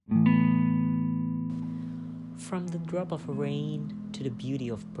From the drop of rain to the beauty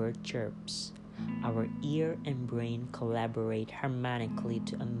of bird chirps, our ear and brain collaborate harmonically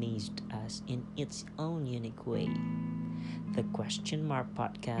to amaze us in its own unique way. The Question Mark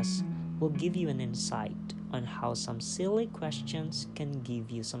podcast will give you an insight on how some silly questions can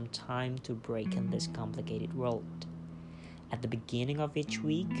give you some time to break in this complicated world. At the beginning of each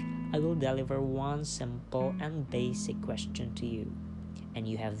week, I will deliver one simple and basic question to you, and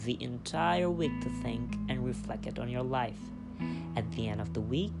you have the entire week to think and reflect it on your life. At the end of the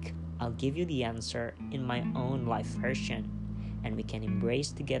week, I'll give you the answer in my own life version, and we can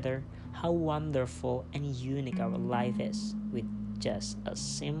embrace together how wonderful and unique our life is with just a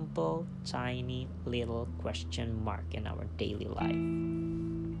simple, tiny little question mark in our daily life.